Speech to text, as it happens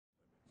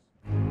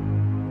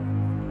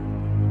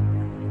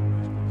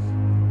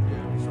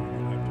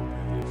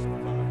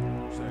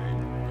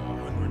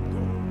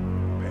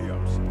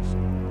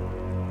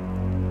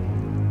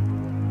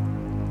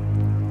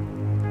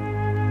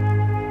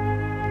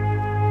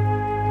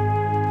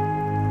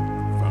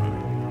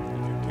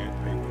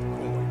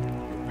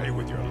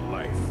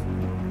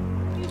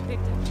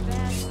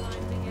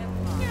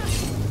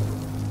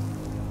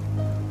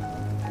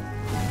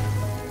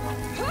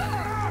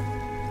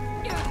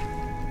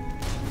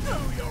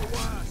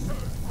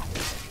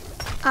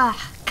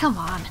Ah, come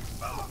on.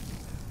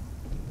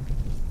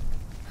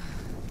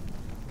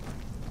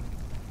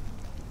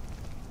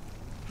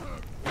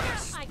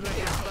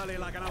 Belly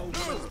like an old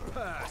woman's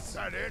purse.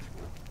 That it?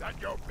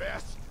 That your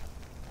best?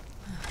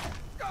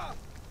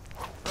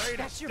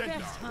 That's your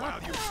best, huh?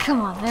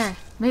 Come on, there.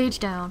 Mage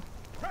down.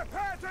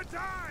 Prepare to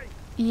die!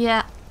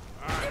 Yeah.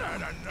 I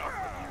had enough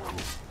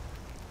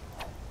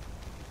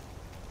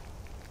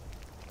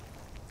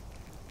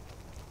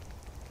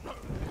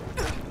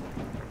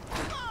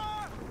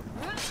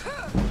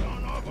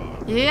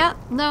of you. Yeah,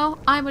 no,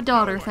 I'm a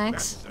daughter,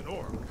 thanks. That's an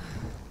orc.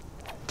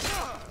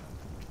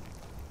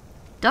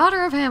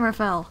 Daughter of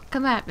Hammerfell,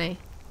 come at me.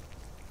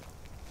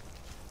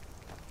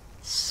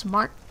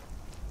 Smart.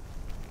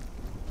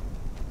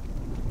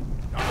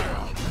 So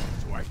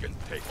I can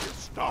take your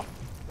stuff.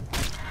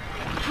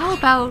 How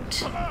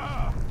about...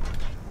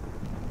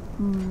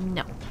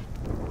 no.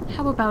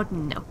 How about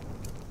no?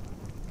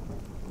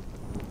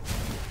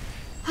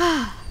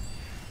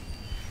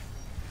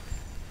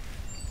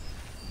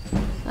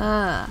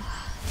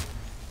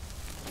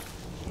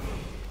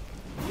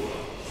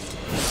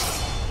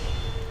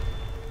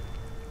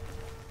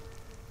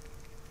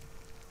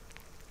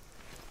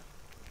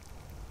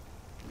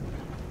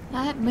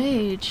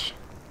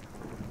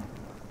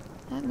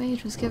 That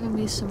mage was giving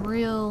me some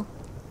real...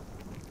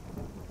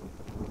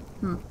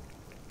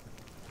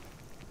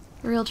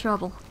 real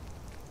trouble.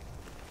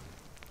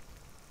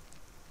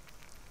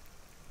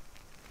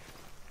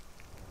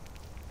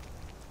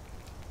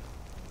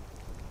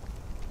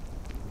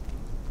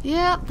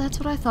 Yeah, that's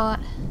what I thought.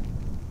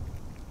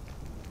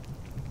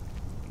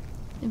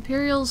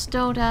 Imperials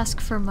don't ask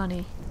for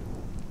money.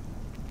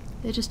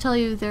 They just tell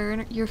you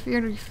you're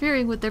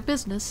interfering with their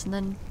business, and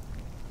then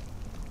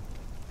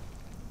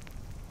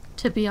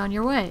to be on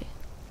your way.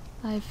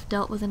 I've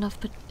dealt with enough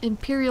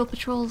Imperial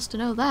patrols to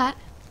know that.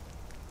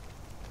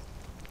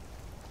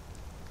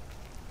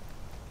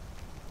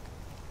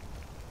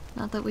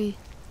 Not that we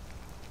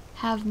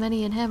have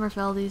many in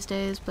Hammerfell these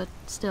days, but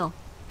still.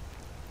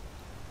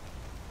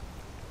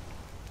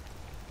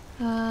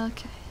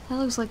 Okay, that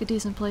looks like a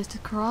decent place to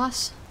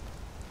cross.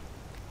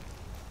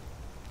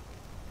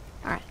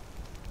 Alright.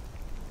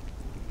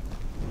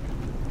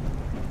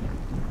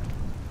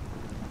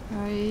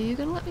 Are you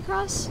gonna let me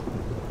cross?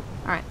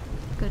 Alright,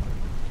 good.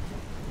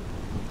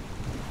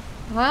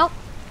 Well,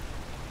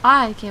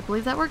 I can't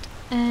believe that worked,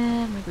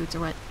 and my boots are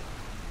wet.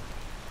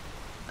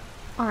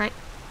 Alright.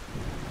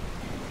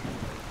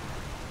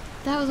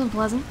 That was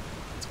unpleasant.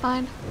 It's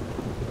fine.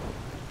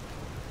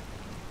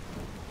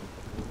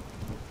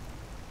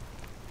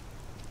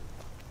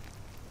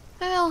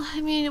 Well,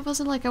 I mean, it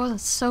wasn't like I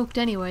wasn't soaked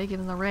anyway,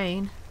 given the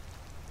rain.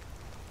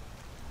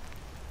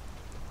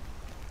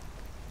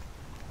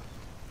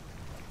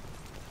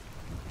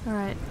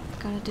 Alright,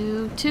 gotta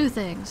do 2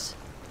 things.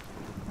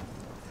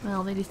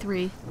 Well, maybe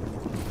 3.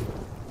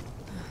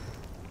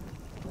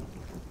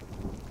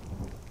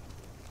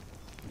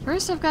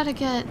 First I've gotta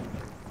get...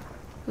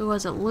 who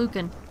was it?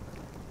 Lucan.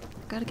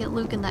 Gotta get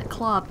Lucan that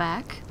claw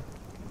back.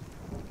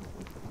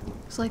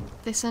 Looks like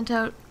they sent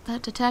out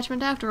that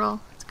detachment after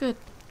all. It's good.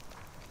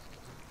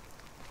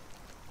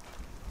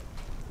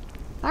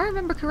 If I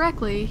remember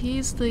correctly,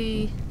 he's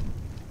the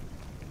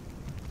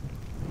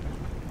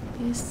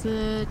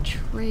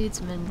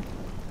tradesman,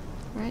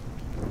 right?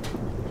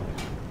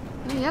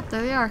 Oh, yep,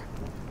 there they are.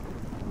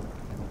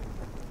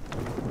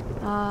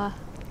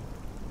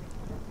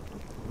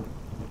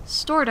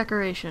 Store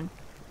decoration.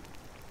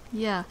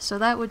 Yeah, so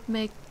that would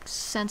make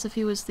sense if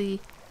he was this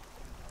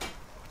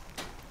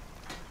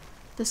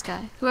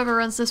guy. Whoever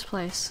runs this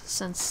place,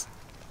 since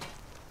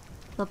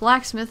the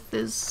blacksmith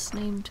is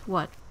named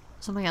what?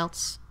 Something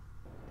else.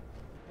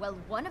 Well,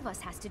 one of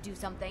us has to do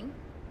something.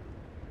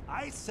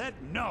 I said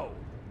no.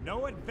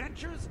 No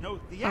adventures, no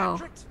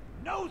theatrics,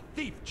 no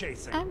thief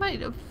chasing. I might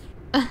have.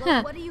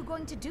 Well, what are you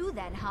going to do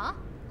then, huh?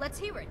 Let's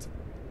hear it.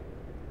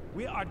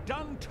 We are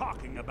done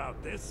talking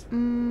about this.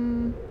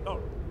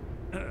 Oh,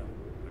 the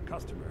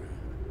customer.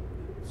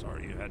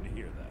 Sorry you had to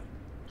hear that.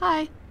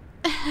 Hi.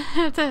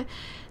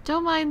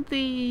 Don't mind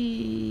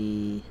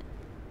the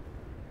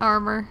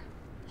armor.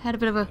 Had a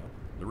bit of a...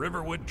 The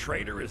Riverwood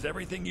Trader is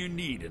everything you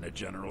need in a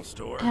general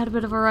store. Had a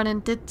bit of a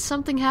run-in. Did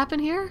something happen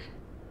here?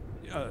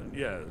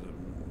 Yeah,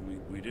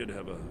 we did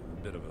have a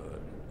bit of a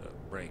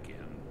break-in.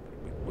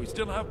 We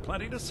still have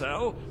plenty to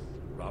sell.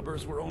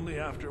 Robbers were only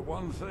after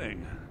one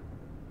thing.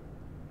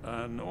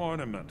 An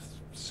ornament.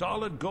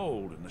 Solid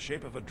gold in the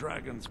shape of a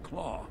dragon's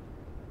claw.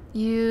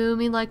 You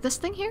mean like this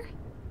thing here?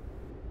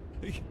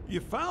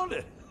 You found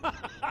it!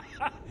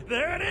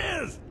 There it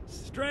is!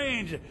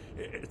 Strange.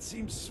 It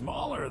seems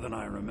smaller than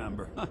I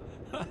remember.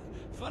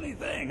 Funny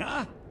thing,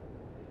 huh?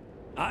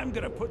 I'm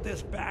gonna put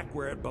this back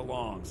where it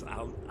belongs.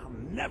 I'll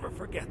never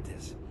forget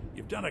this.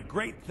 You've done a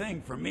great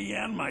thing for me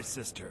and my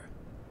sister.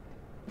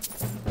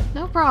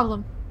 No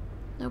problem.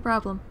 No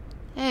problem.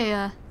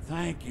 Hey,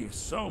 Thank you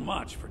so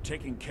much for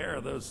taking care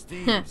of those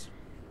thieves.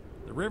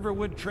 The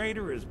Riverwood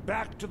Trader is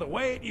back to the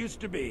way it used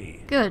to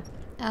be. Good.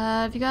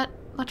 Have you got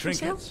much for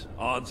sale? Trinkets,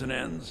 odds and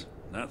ends,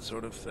 that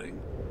sort of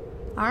thing.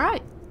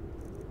 Alright.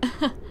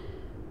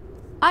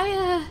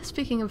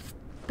 Speaking of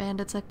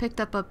bandits, I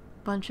picked up a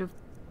bunch of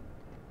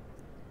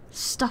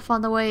stuff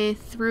on the way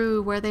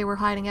through where they were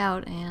hiding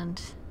out,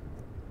 and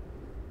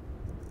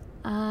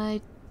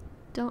I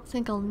don't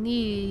think I'll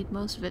need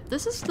most of it.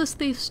 This is this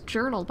thief's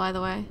journal, by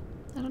the way.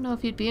 I don't know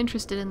if you'd be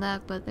interested in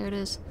that, but there it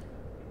is.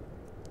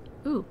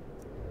 Ooh.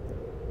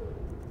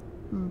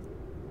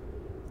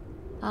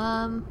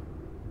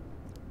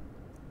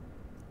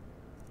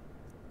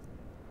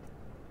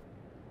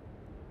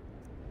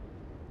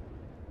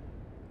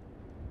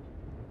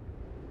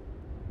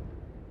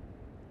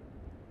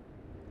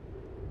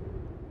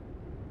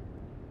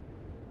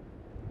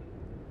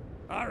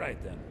 All right,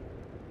 then.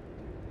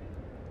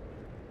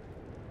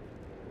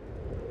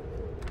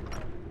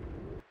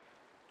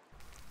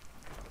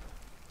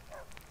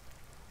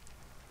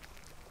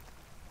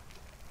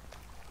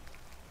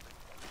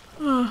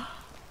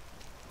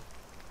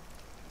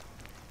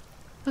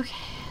 Okay.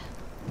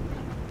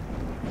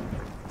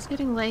 It's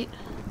getting late,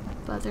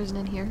 but there's an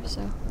inn here,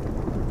 so...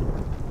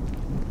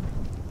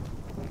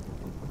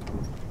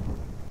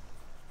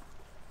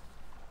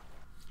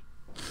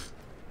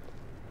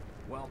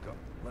 Welcome.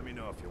 Let me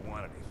know if you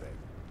want anything.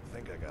 I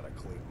think I got a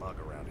clean mug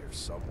around here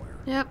somewhere.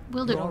 Yep,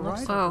 we'll do. You all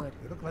right? Oh.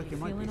 You look like you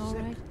might be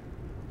sick.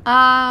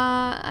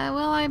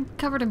 Well, I'm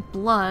covered in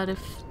blood,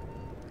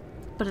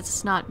 but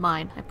it's not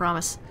mine, I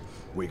promise.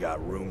 We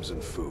got rooms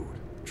and food.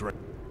 Drink.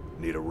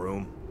 Need a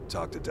room?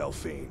 Talk to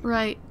Delphine.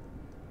 Right.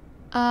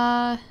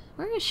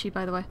 Where is she,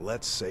 by the way?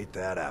 Let's sate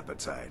that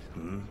appetite,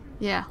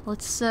 Yeah,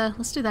 let's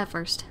do that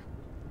first.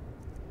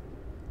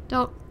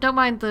 Don't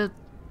mind the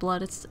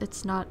blood,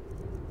 it's not...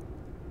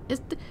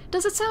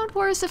 Does it sound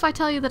worse if I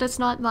tell you that it's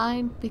not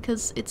mine?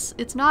 Because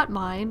it's not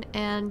mine,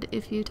 and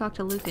if you talk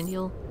to Lucan,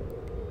 you'll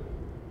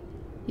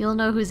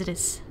know whose it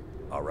is.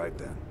 All right,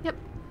 then. Yep.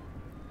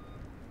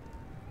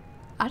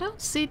 I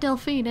don't see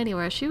Delphine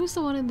anywhere. She was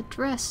the one in the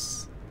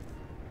dress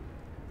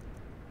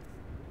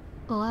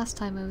the last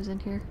time I was in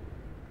here.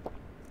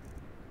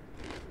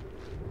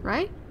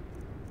 Right?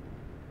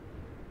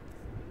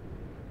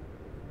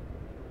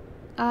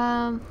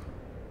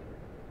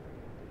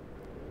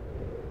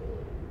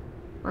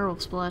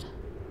 Werewolf's blood.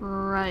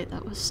 Right,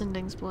 that was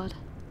Sinding's blood.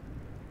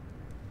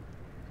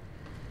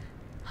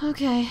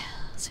 Okay,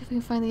 let's see if we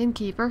can find the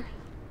innkeeper.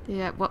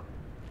 Yeah, what?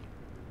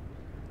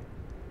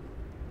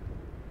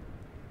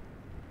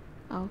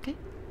 Okay.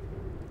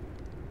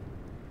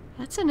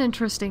 That's an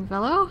interesting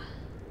fellow.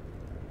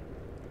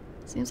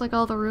 Seems like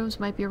all the rooms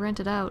might be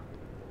rented out.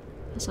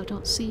 Also,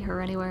 don't see her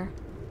anywhere.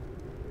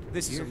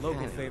 This is a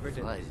local favorite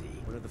and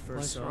one of the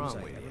first songs I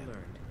ever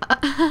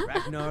learned.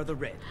 Ragnar the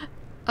Red.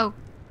 Oh.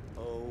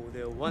 Oh,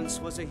 there once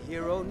was a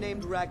hero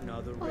named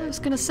Ragnar the Red. Well, I was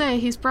gonna say,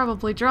 he's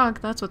probably drunk,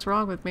 that's what's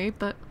wrong with me,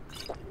 but...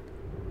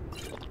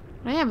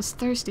 I am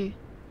thirsty.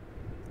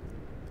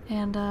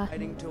 And,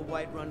 Heading to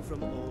Whiterun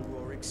from Old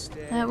Rorik's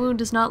Stead. that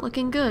wound is not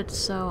looking good,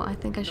 so I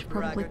think I should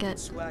probably get...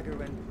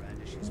 Swagger and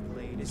brandish his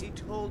blade as he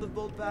told of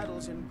bold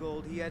battles and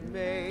gold he had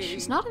made.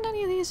 She's not in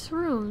any of these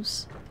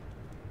rooms.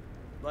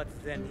 But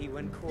then he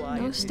went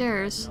quiet. No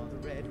stairs.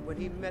 The Red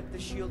when he met the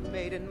shield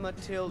maiden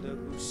Matilda,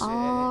 who said,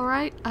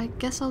 Alright, I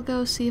guess I'll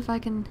go see if I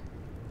can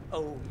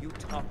 "Oh, you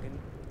talking?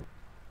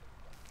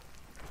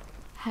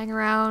 hang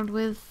around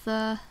with,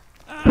 Good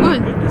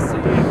to see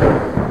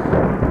you.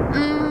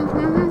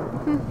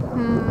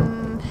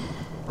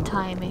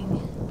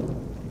 timing.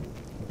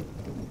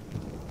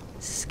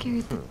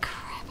 Scared the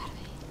crap out of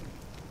me.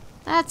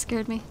 That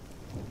scared me.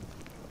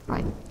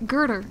 Right,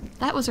 Gerder.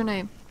 That was her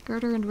name.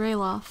 Gerder and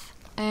Rayloff.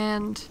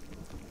 And...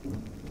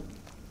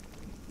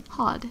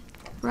 Hod,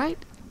 right?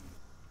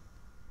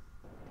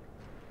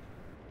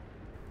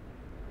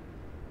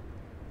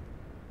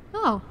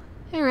 Oh,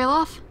 hey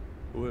Rayloff.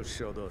 We'll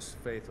show those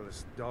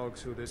faithless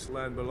dogs who this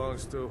land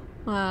belongs to.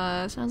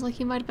 Sounds like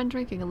he might have been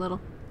drinking a little.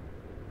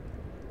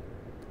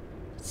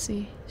 Let's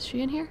see, is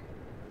she in here?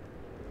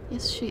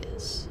 Yes, she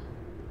is.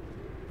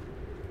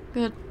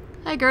 Good.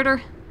 Hi,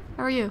 Gerder.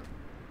 How are you?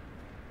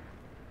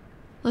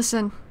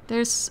 Listen,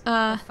 there's,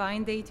 A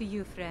fine day to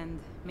you, friend.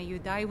 May you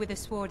die with a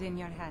sword in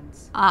your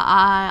hands.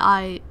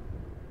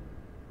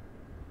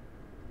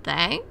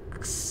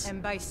 Thanks?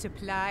 And by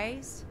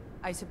supplies,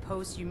 I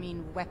suppose you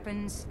mean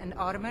weapons and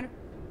armor?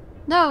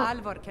 No.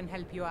 Alvor can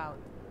help you out.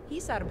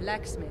 He's our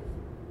blacksmith.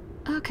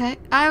 Okay,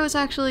 I was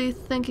actually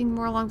thinking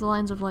more along the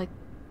lines of, like,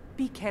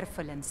 Be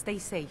careful and stay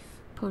safe.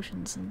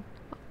 potions and...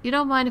 You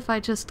don't mind if I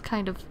just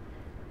kind of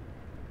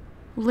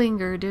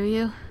linger, do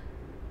you?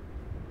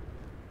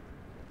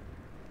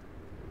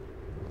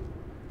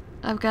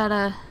 I've got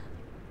a...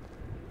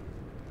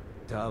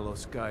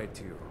 Talos guide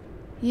you.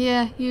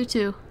 Yeah, you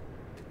too.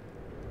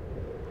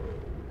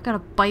 Got a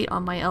bite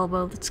on my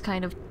elbow that's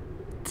kind of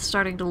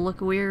starting to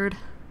look weird.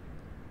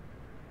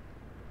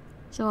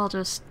 So I'll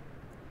just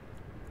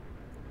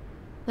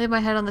lay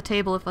my head on the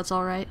table if that's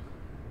alright.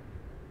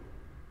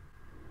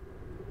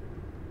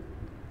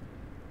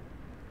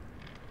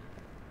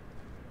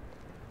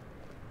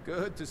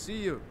 Good to see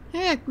you.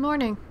 Hey, good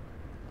morning.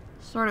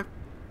 Sort of.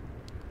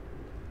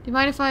 Do you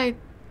mind if I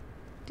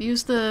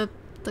use the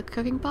the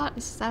cooking pot?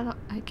 Is that...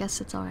 I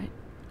guess it's alright.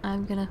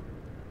 I'm gonna...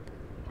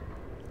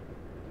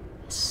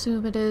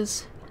 assume it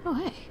is. Oh,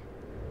 hey.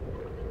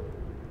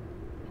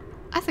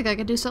 I think I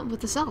could do something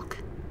with this elk.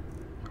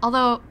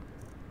 Although...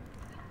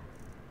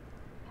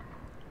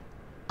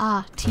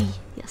 Ah, tea.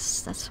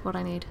 Yes, that's what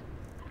I need.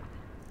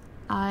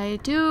 I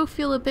do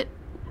feel a bit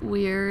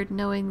weird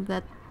knowing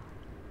that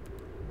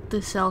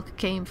this elk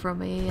came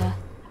from a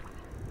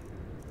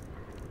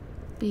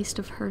beast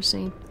of her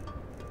scene.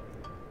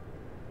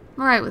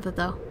 I'm alright with it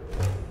though.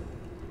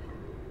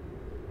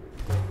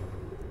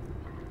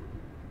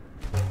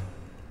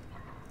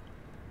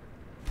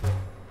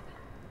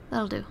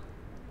 That'll do.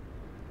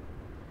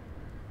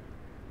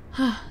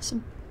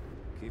 Some...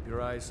 Keep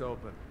your eyes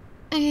open.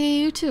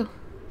 Hey, you too.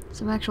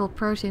 Some actual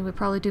protein would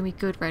probably do me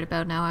good right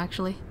about now,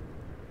 actually.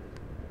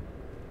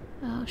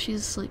 Oh,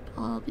 she's asleep.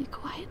 I'll be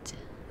quiet.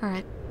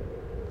 Alright.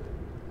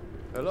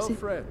 Hello,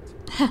 friend.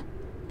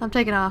 I'm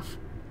taking off.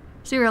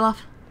 See you,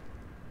 love.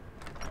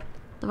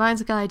 The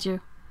vines guide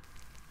you.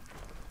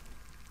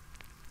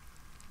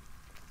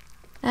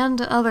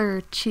 And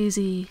other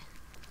cheesy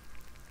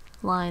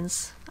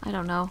lines. I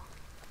don't know.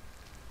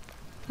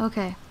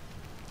 Okay.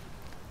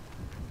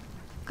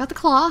 Got the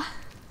claw.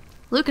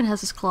 Lucan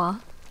has his claw.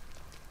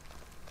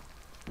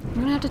 I'm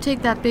gonna have to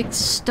take that big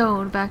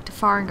stone back to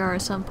Farengar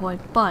at some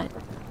point, but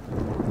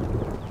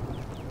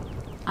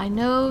I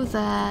know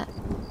that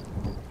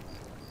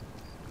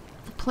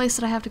the place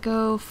that I have to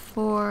go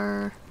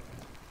for...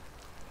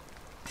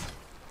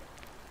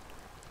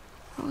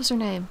 What was her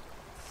name?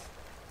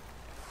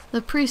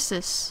 The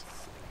priestess.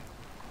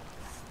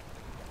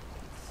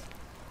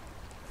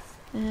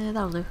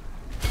 That'll do.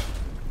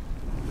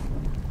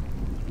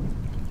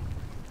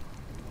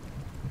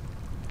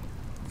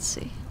 Let's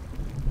see.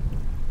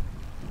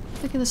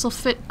 Thinking this will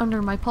fit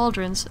under my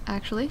pauldrons,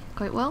 actually,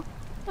 quite well.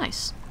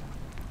 Nice.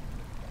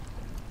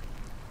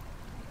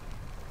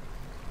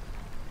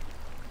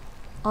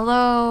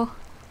 Although,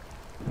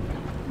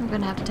 I'm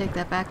gonna have to take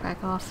that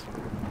backpack off,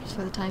 just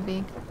for the time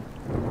being.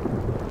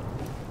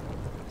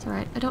 It's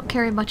alright, I don't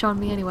carry much on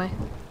me anyway.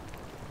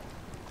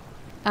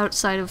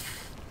 Outside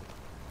of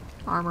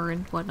armor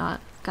and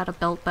whatnot. Got a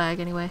belt bag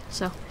anyway,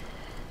 so.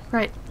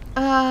 Right,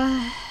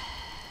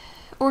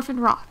 Orphan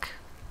Rock.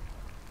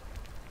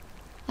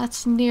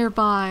 That's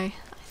nearby,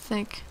 I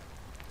think.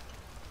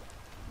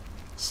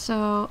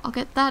 So, I'll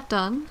get that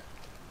done.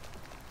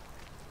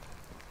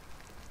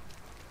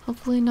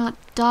 Hopefully not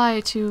die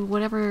to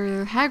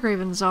whatever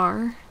Hagravens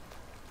are.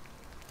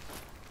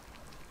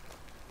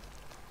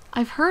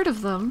 I've heard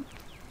of them.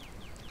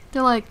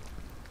 They're like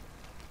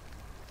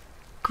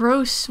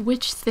gross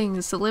witch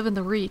things that live in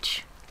the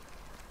Reach.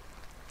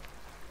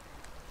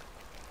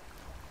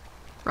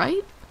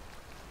 Right?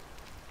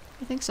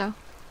 I think so.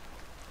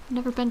 I've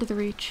never been to the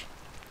Reach.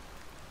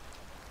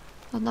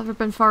 I've never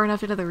been far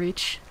enough into the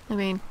Reach. I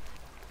mean,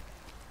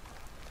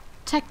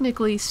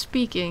 technically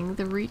speaking,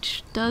 the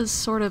Reach does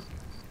sort of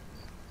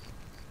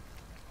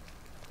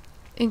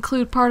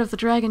include part of the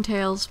Dragon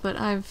Tails, but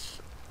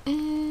I've...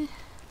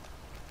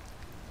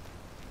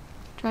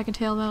 Dragon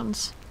Tail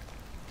Mountains.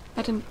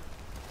 I didn't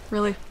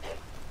really...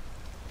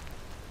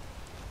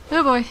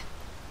 Oh boy.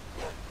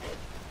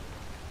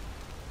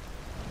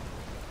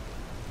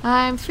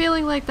 I'm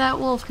feeling like that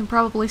wolf can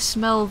probably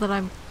smell that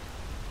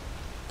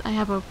I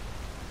have a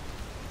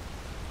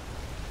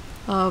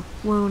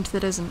wound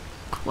that isn't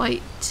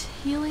quite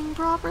healing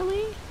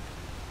properly.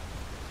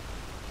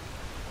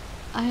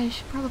 I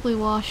should probably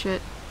wash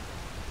it.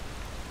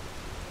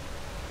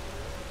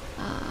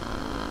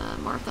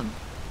 More of them.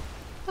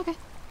 Okay.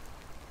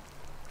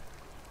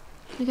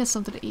 Let me get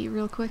something to eat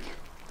real quick.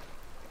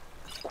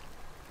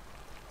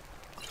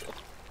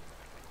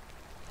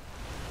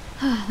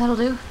 That'll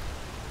do.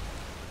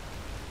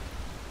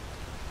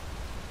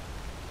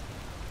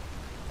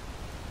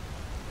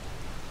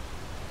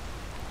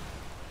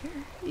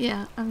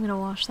 Yeah, I'm gonna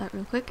wash that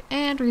real quick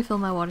and refill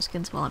my water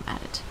skins while I'm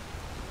at it.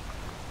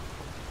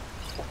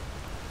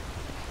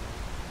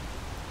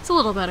 It's a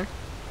little better.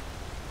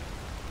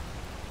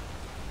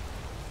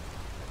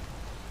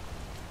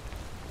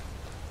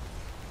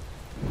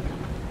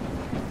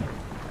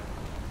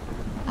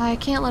 I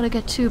can't let it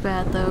get too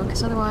bad though,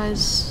 because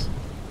otherwise...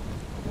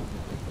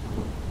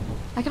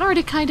 I can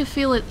already kind of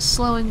feel it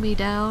slowing me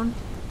down.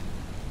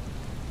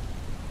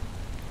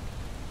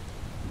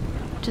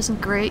 Which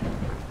isn't great.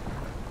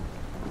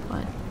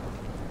 But...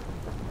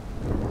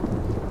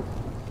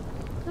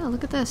 oh,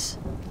 look at this.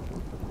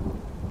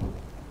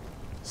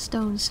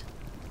 Stones.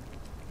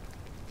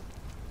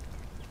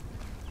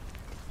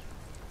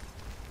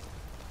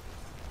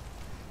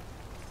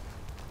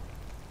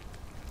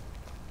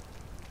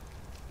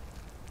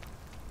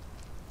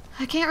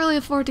 I can't really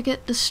afford to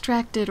get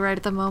distracted right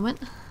at the moment.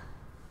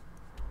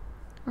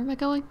 Where am I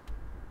going?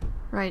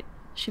 Right,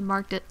 she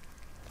marked it.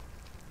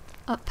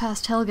 Up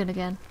past Helgen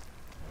again.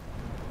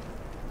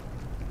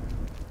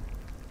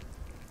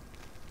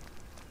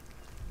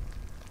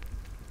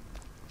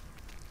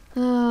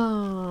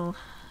 Oh,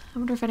 I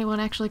wonder if anyone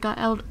actually got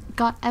out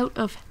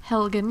of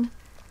Helgen.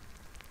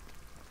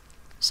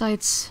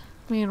 Besides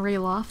Me and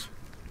Reloff.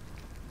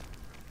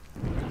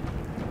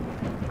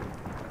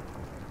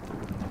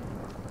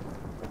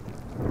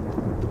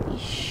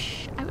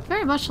 Yeesh. I would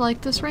very much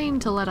like this rain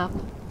to let up.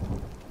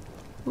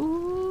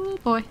 Ooh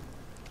boy.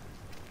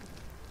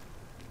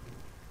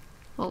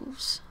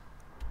 Wolves.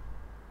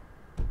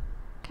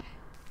 Okay.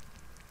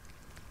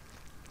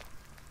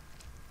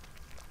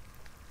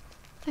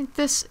 I think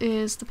this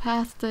is the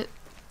path that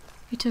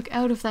we took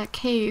out of that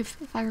cave,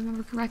 if I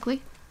remember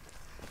correctly.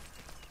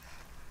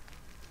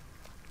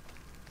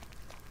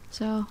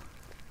 So,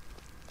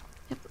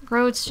 yep,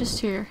 road's just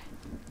here.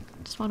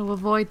 Just want to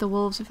avoid the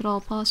wolves if at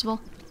all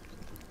possible.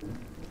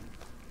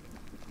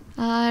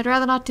 I'd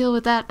rather not deal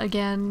with that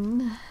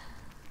again.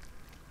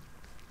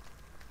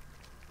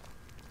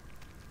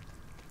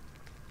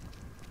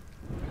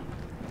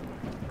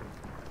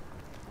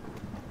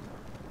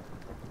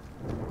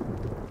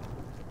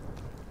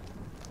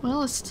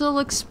 Well, it still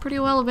looks pretty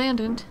well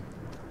abandoned.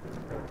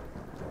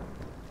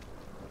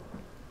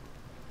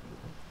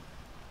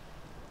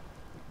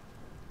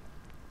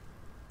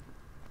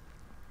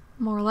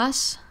 More or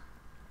less.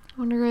 I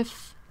wonder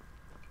if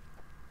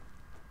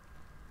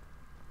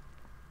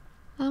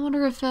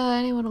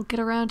anyone will get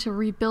around to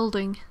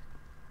rebuilding.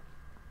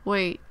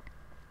 Wait.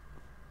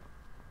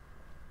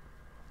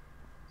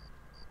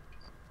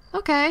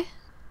 Okay.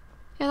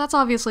 Yeah, that's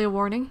obviously a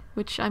warning,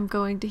 which I'm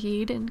going to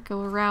heed and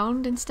go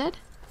around instead.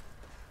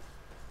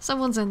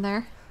 Someone's in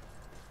there.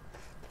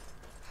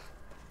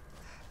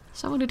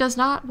 Someone who does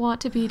not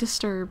want to be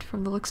disturbed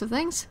from the looks of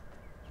things.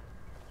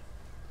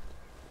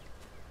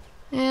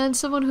 And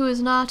someone who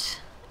is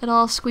not at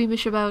all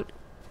squeamish about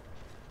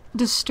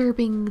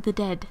disturbing the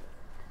dead.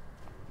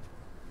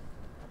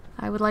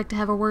 I would like to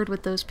have a word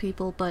with those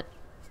people, but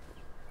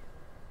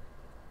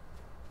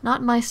not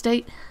in my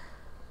state.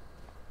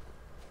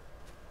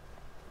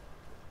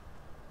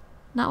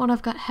 Not when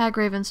I've got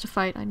Hagravens to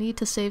fight. I need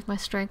to save my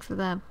strength for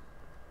them.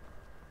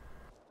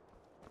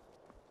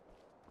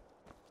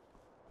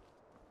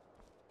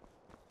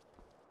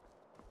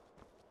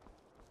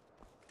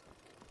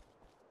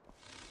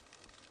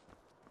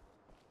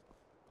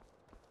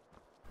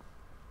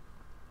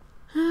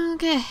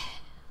 Okay,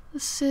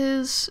 this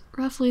is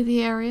roughly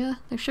the area.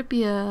 There should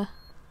be a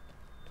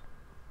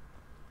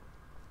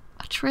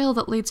trail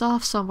that leads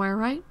off somewhere,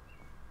 right?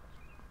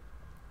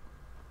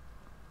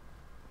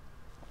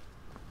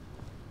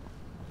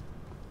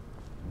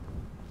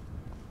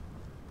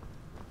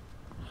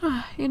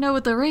 You know,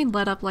 with the rain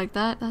let up like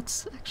that,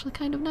 that's actually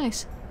kind of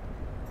nice.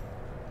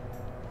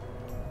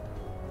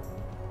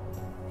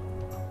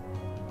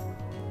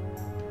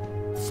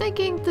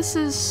 Thinking this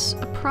is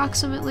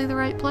approximately the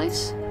right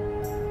place.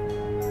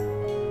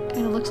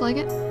 Kinda looks like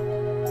it.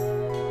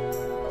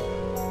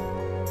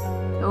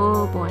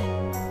 Oh boy.